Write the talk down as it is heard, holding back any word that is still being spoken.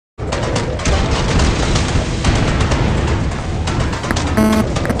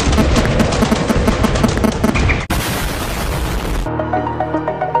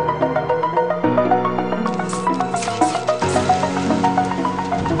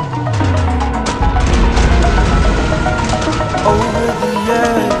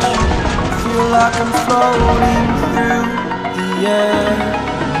floating through the air.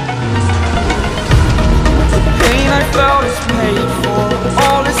 The pain I felt is paid for,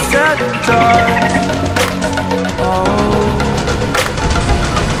 all is said and done. Oh,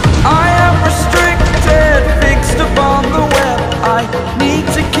 I am restricted, fixed upon the web. I need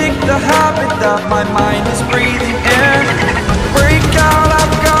to kick the habit that my mind is breathing in. Break out,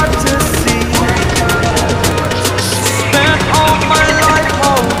 I've got to see. Spent all my life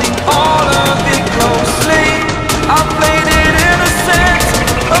holding all of it closely. I played it innocent,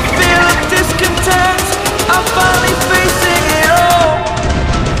 a feel of discontent. I'm finally facing it all,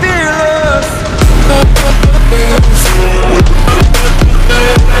 fearless.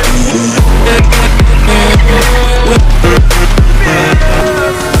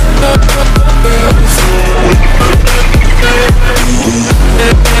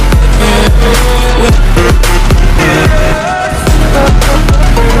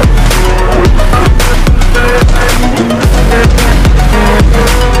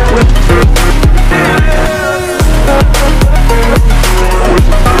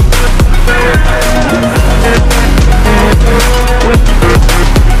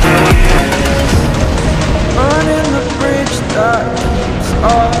 Burning the bridge that keeps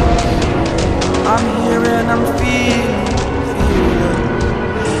us. I'm here and I'm feeling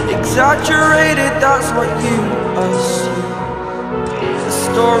exaggerated, that's what you assume. The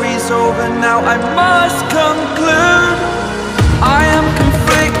story's over now, I must conclude. I am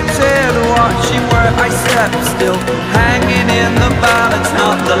conflicted, watching where I step still, hanging in the balance.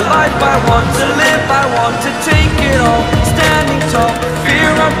 Not the life I want to live, I want to take it all. Standing tall, fear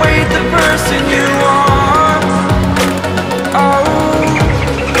I weighed the person you are. Oh,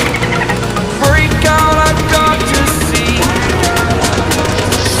 break out, I've got to see.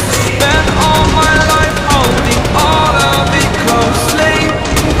 Spent all my life holding all of it closely.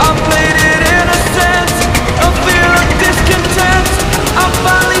 I played it innocent, a feel of discontent. I'm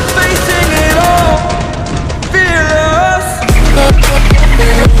finally facing it all, fearless.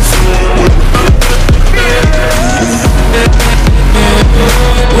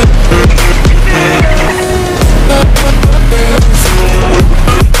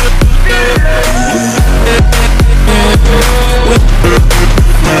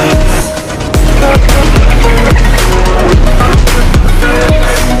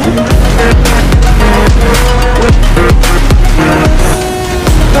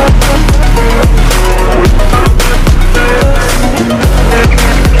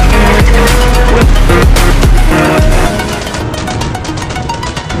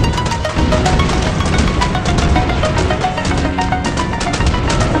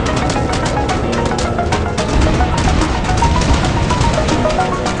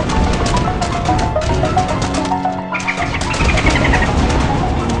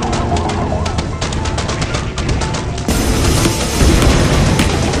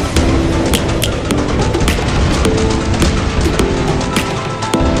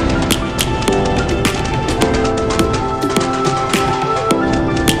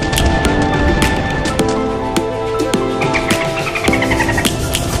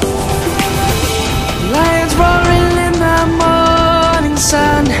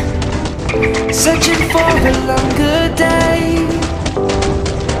 Searching for a longer day.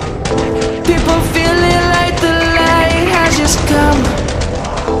 People feeling like the light has just come.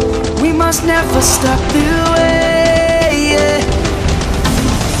 We must never stop the way, yeah.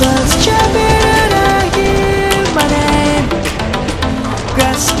 Birds jumping and I hear my name,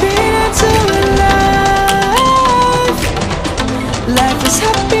 grasping into a life. Life is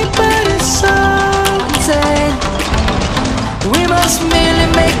happy but it's so insane. We must merely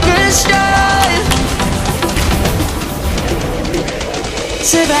make a start.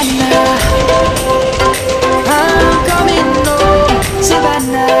 Savannah, I'm coming home.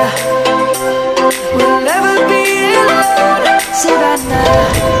 Savannah, we'll never be alone. Savannah,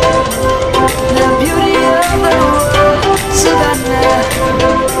 the beauty of the world. Savannah,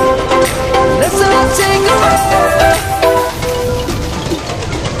 let's all take a walk.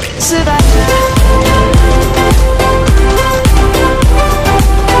 Savannah.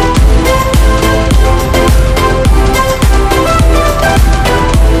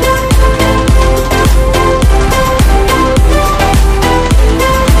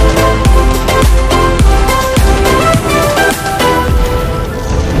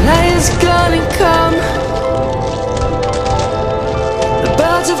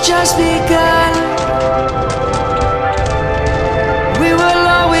 Just begun.